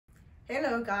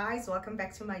Hello guys, welcome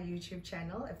back to my YouTube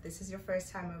channel. If this is your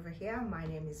first time over here, my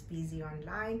name is Busy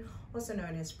Online, also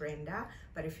known as Brenda.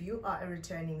 But if you are a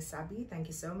returning subby, thank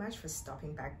you so much for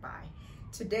stopping back by.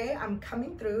 Today I'm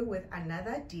coming through with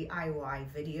another DIY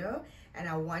video, and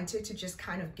I wanted to just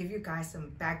kind of give you guys some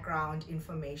background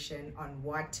information on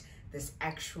what this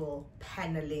actual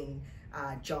paneling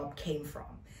job came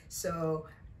from. So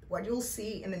what you'll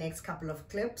see in the next couple of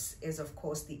clips is, of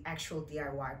course, the actual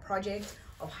DIY project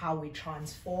of how we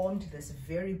transformed this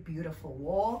very beautiful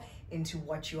wall into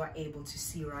what you are able to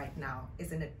see right now.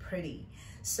 Isn't it pretty?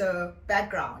 So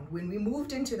background, when we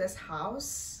moved into this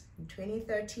house in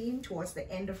 2013, towards the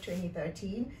end of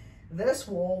 2013, this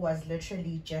wall was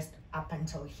literally just up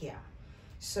until here.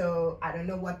 So I don't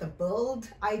know what the build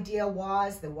idea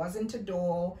was. There wasn't a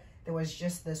door. There was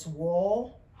just this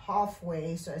wall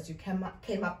halfway. So as you came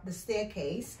up the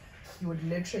staircase, you would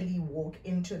literally walk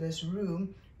into this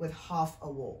room with half a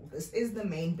wall. This is the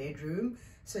main bedroom.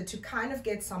 So to kind of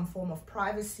get some form of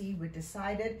privacy, we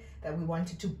decided that we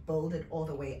wanted to build it all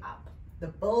the way up. The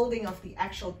building of the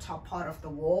actual top part of the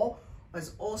wall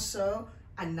was also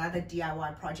another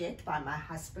DIY project by my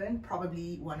husband,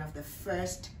 probably one of the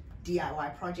first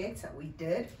DIY projects that we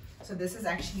did. So this is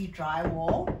actually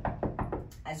drywall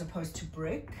as opposed to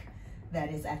brick that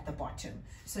is at the bottom.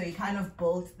 So he kind of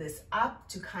built this up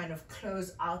to kind of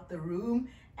close out the room,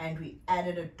 and we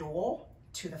added a door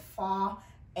to the far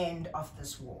end of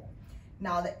this wall.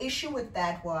 Now the issue with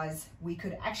that was we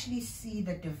could actually see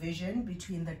the division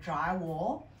between the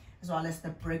drywall as well as the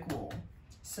brick wall.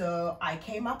 So I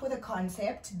came up with a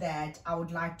concept that I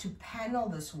would like to panel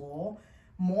this wall,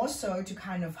 more so to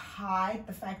kind of hide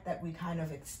the fact that we kind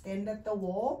of extended the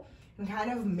wall and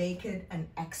kind of make it an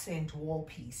accent wall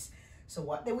piece. So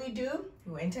what did we do?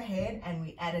 We went ahead and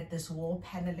we added this wall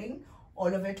paneling.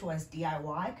 All of it was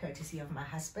DIY, courtesy of my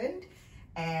husband.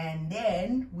 And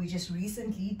then we just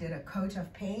recently did a coat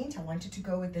of paint. I wanted to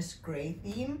go with this gray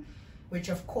theme, which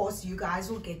of course you guys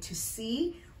will get to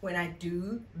see when I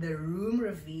do the room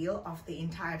reveal of the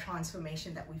entire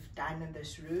transformation that we've done in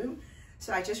this room.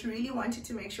 So I just really wanted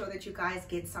to make sure that you guys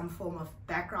get some form of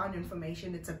background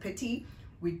information. It's a pity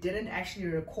we didn't actually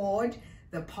record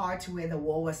the part where the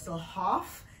wall was still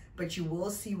half, but you will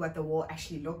see what the wall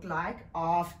actually looked like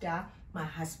after my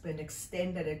husband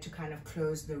extended it to kind of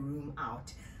close the room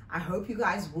out. I hope you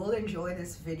guys will enjoy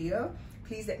this video.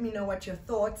 Please let me know what your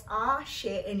thoughts are.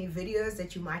 Share any videos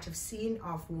that you might have seen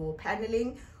of wall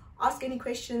paneling. Ask any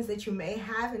questions that you may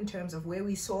have in terms of where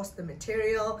we sourced the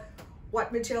material,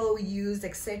 what material we used,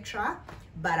 etc.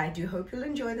 But I do hope you'll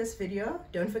enjoy this video.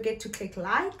 Don't forget to click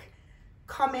like,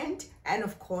 comment, and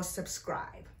of course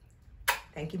subscribe.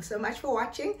 Thank you so much for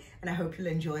watching, and I hope you'll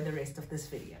enjoy the rest of this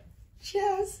video.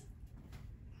 Cheers!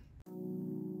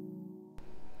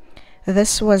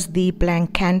 This was the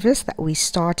blank canvas that we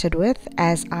started with.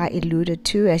 As I alluded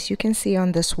to, as you can see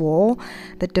on this wall,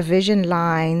 the division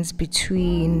lines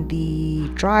between the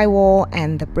drywall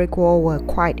and the brick wall were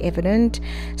quite evident,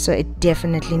 so it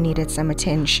definitely needed some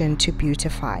attention to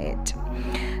beautify it.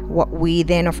 What we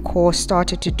then of course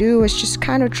started to do was just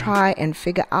kind of try and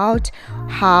figure out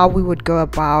how we would go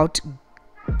about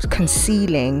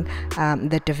concealing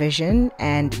the division,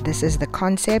 and this is the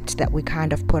concept that we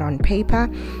kind of put on paper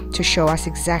to show us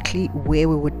exactly where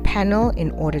we would panel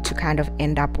in order to kind of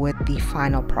end up with the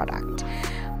final product.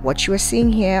 What you are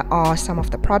seeing here are some of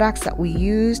the products that we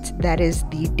used. That is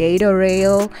the dado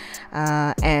rail,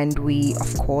 and we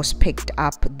of course picked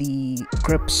up the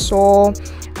grip saw.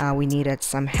 We needed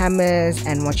some hammers,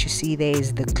 and what you see there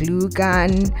is the glue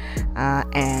gun,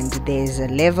 and there's a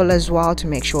level as well to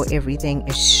make sure everything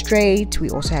is straight.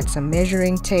 We also had some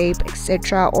measuring tape,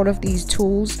 etc. All of these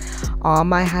tools are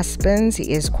my husband's.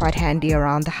 He is quite handy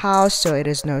around the house, so it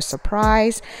is no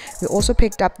surprise. We also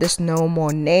picked up this no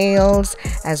more nails,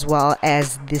 as well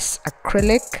as this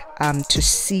acrylic to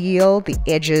seal the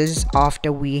edges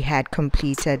after we had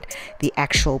completed the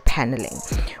actual paneling.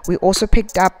 We also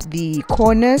picked up the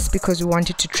corners because we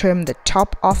wanted to trim the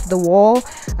top of the wall,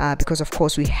 because of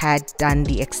course we had done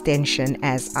the extension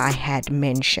as I had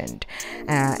mentioned,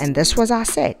 and this was our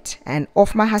set, and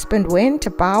off my husband went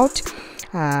about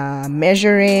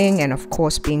measuring and of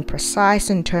course being precise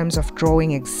in terms of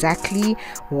drawing exactly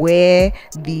where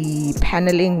the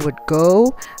paneling would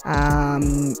go.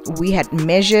 We had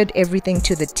measured everything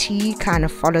to the T, kind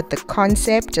of followed the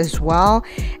concept as well,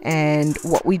 and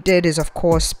what we did is of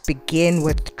course begin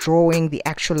with drawing the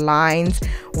actual lines,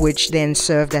 which then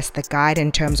served as the guide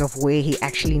in terms of where he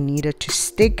actually needed to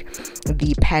stick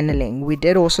the paneling. We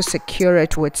did also secure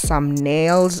it with some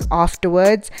nails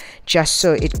afterwards, just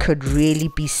so it could really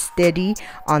really be steady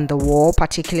on the wall,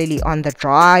 particularly on the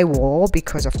dry wall,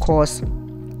 because of course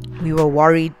we were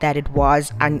worried that it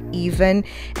was uneven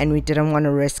and we didn't want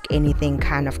to risk anything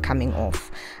kind of coming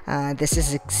off. This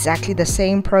is exactly the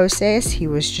same process. He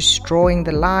was just drawing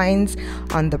the lines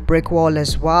on the brick wall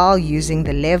as well, using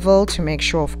the level to make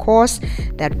sure, of course,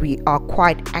 that we are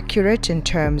quite accurate in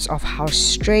terms of how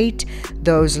straight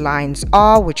those lines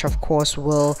are, which of course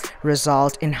will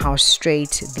result in how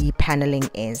straight the paneling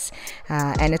is.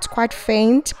 And it's quite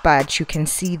faint, but you can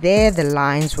see there the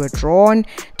lines were drawn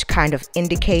to kind of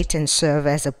indicate and serve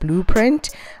as a blueprint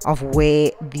of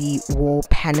where the wall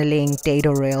paneling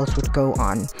dado rails would go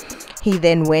on. He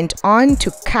then went on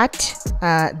to cut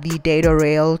the dado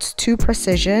rails to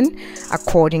precision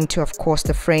according to, of course,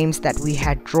 the frames that we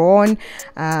had drawn.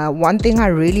 One thing I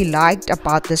really liked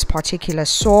about this particular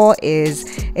saw is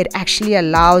it actually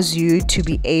allows you to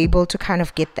be able to kind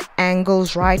of get the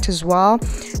angles right as well.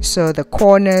 So the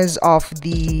corners of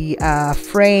the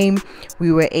frame,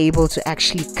 we were able to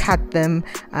actually cut them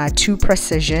to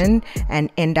precision and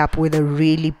end up with a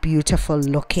really beautiful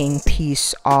looking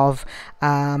piece of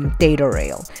dado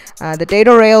rail. The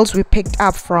dado rails we picked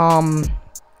up from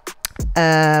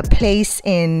a place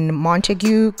in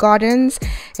Montague Gardens.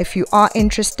 If you are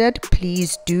interested,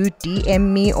 please do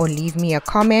DM me or leave me a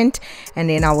comment, and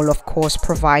then I will of course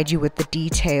provide you with the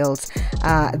details.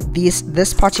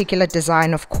 This particular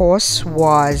design of course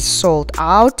was sold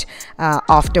out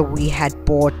after we had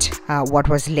bought what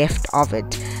was left of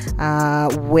it.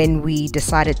 When we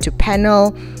decided to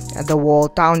panel the wall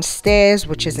downstairs,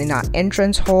 which is in our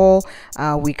entrance hall,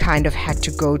 we kind of had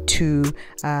to go to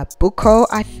Buko,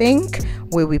 I think,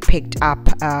 where we picked up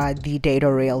the dado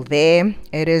rail there.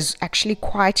 It is actually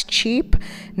quite cheap,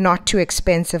 not too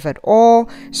expensive at all,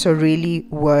 so really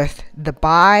worth the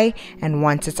buy. And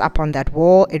once it's up on that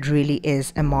wall, it really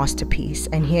is a masterpiece.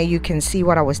 And here you can see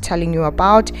what I was telling you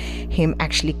about, him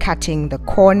actually cutting the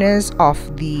corners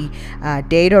of the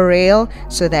dado rail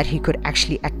so that he could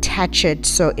actually attach it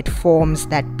so it forms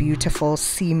that beautiful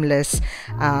seamless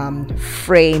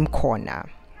frame corner.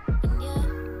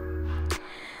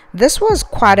 This was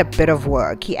quite a bit of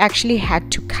work. He actually had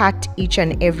to cut each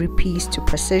and every piece to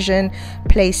precision,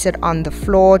 place it on the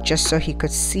floor just so he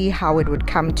could see how it would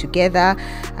come together.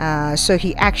 So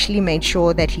he actually made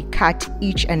sure that he cut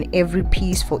each and every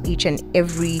piece for each and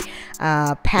every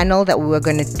panel that we were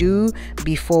going to do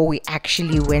before we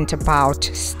actually went about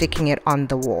sticking it on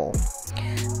the wall.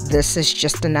 This is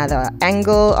just another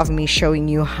angle of me showing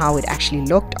you how it actually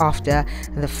looked after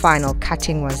the final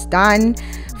cutting was done.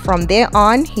 From there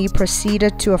on, he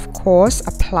proceeded to, of course,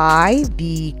 apply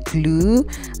the glue.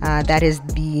 That is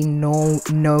the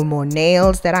no more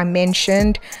nails that I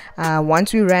mentioned.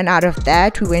 Once we ran out of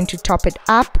that, we went to top it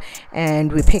up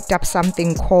and we picked up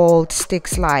something called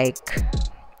sticks like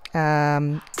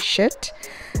shit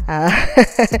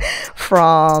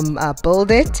from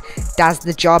Build It. Does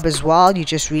the job as well. You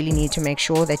just really need to make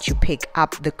sure that you pick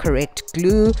up the correct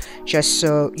glue just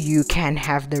so you can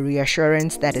have the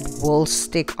reassurance that it will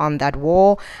stick on that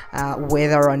wall,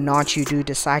 whether or not you do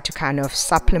decide to kind of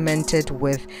supplement it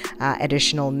with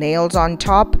additional nails on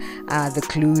top. The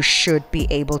glue should be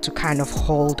able to kind of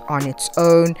hold on its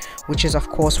own, which is of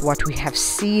course what we have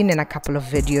seen in a couple of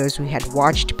videos we had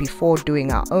watched before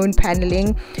doing our own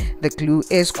paneling. The glue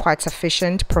is quite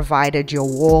sufficient provided your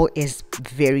wall is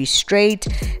very straight.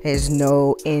 There's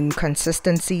no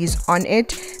inconsistencies on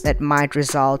it that might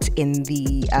result in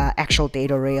the actual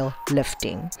dado rail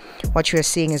lifting. What you're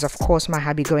seeing is of course my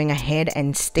hubby going ahead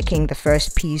and sticking the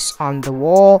first piece on the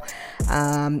wall.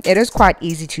 It is quite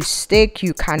easy to stick.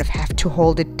 You kind of have to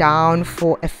hold it down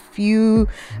for a few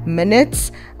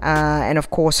minutes and of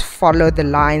course follow the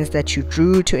lines that you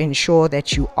drew to ensure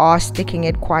that you are sticking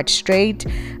it quite straight.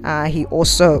 He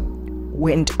also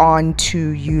went on to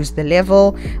use the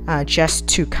level just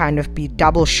to kind of be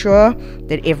double sure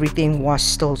that everything was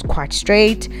still quite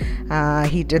straight.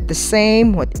 He did the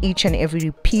same with each and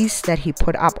every piece that he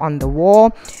put up on the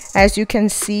wall. As you can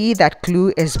see, that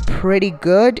glue is pretty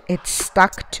good. It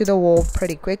stuck to the wall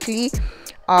pretty quickly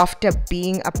after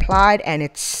being applied and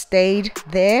it stayed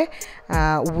there.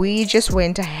 We just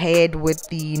went ahead with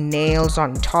the nails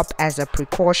on top as a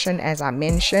precaution, as I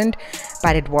mentioned,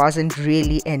 but it wasn't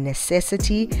really a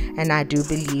necessity, and I do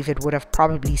believe it would have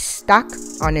probably stuck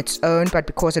on its own, but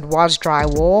because it was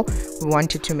drywall, we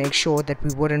wanted to make sure that we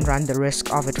wouldn't run the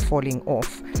risk of it falling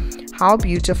off. How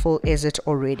beautiful is it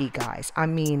already, guys? I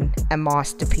mean, a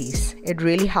masterpiece. It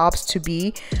really helps to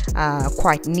be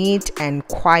quite neat and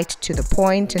quite to the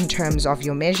point in terms of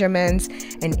your measurements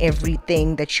and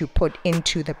everything that you put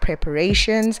into the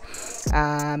preparations.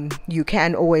 You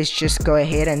can always just go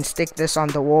ahead and stick this on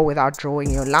the wall without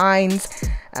drawing your lines,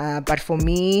 but for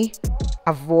me,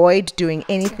 avoid doing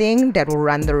anything that will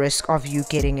run the risk of you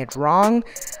getting it wrong.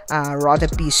 Rather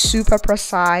be super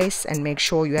precise and make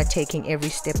sure you are taking every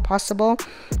step possible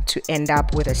to end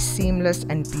up with a seamless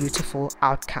and beautiful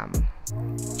outcome.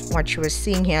 What you are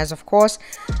seeing here is, of course,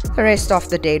 the rest of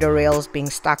the dado rails being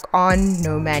stuck on.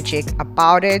 No magic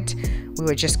about it. We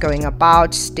were just going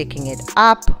about sticking it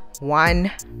up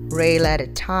one rail at a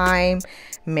time,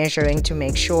 measuring to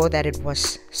make sure that it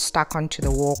was stuck onto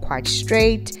the wall quite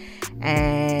straight,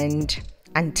 and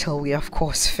until we of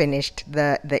course finished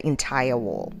the entire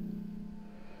wall.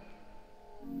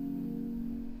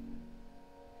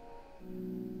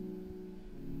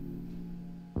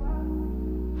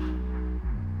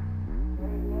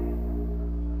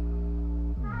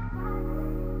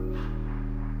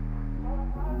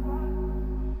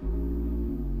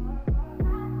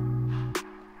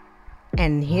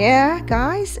 And here,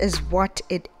 guys, is what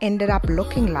it ended up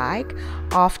looking like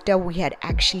after we had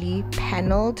actually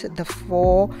paneled the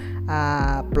 4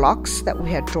 blocks that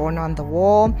we had drawn on the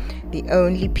wall. The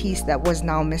only piece that was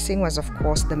now missing was, of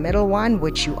course, the middle one,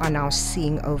 which you are now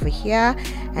seeing over here.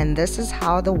 And this is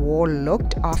how the wall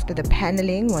looked after the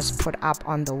paneling was put up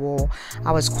on the wall.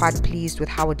 I was quite pleased with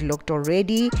how it looked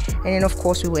already. And then, of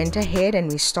course, we went ahead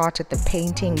and we started the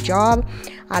painting job.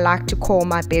 I like to call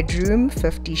my bedroom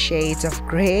 50 Shades of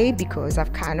Grey because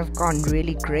I've kind of gone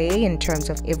really grey in terms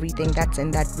of everything that's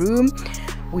in that room.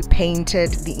 We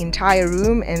painted the entire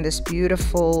room in this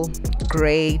beautiful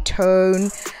grey tone.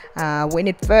 When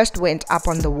it first went up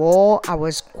on the wall, I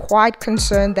was quite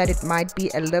concerned that it might be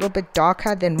a little bit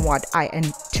darker than what I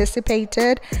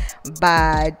anticipated,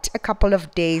 but a couple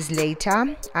of days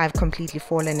later I've completely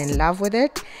fallen in love with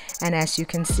it. And as you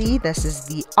can see, this is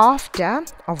the after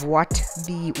of what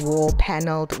the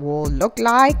paneled wall looked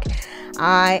like.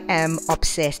 I am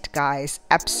obsessed, guys.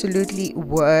 Absolutely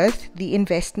worth the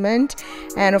investment.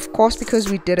 And of course, because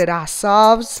we did it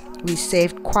ourselves, we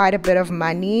saved quite a bit of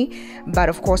money. But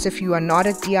of course, if you are not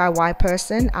a DIY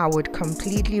person, I would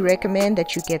completely recommend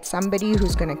that you get somebody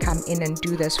who's going to come in and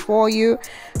do this for you.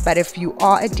 But if you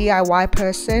are a DIY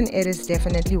person, it is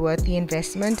definitely worth the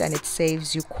investment, and it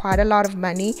saves you quite a lot of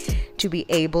money to be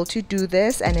able to do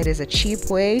this. And it is a cheap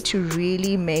way to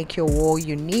really make your wall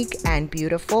unique and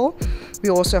beautiful. We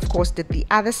also, of course, did the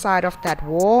other side of that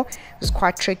wall. It was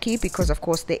quite tricky because, of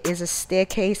course, there is a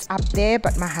staircase up there,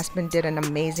 but my husband did an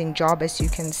amazing job, as you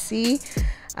can see.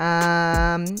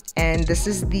 And this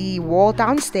is the wall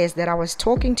downstairs that I was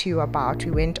talking to you about.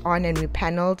 We went on and we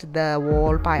paneled the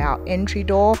wall by our entry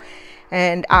door,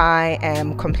 and I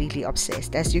am completely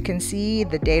obsessed. As you can see,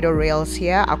 the dado rails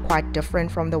here are quite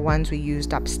different from the ones we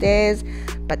used upstairs,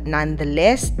 but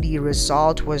nonetheless, the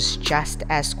result was just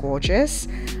as gorgeous.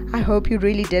 I hope you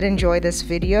really did enjoy this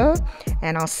video,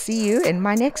 and I'll see you in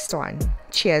my next one.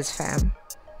 Cheers, fam.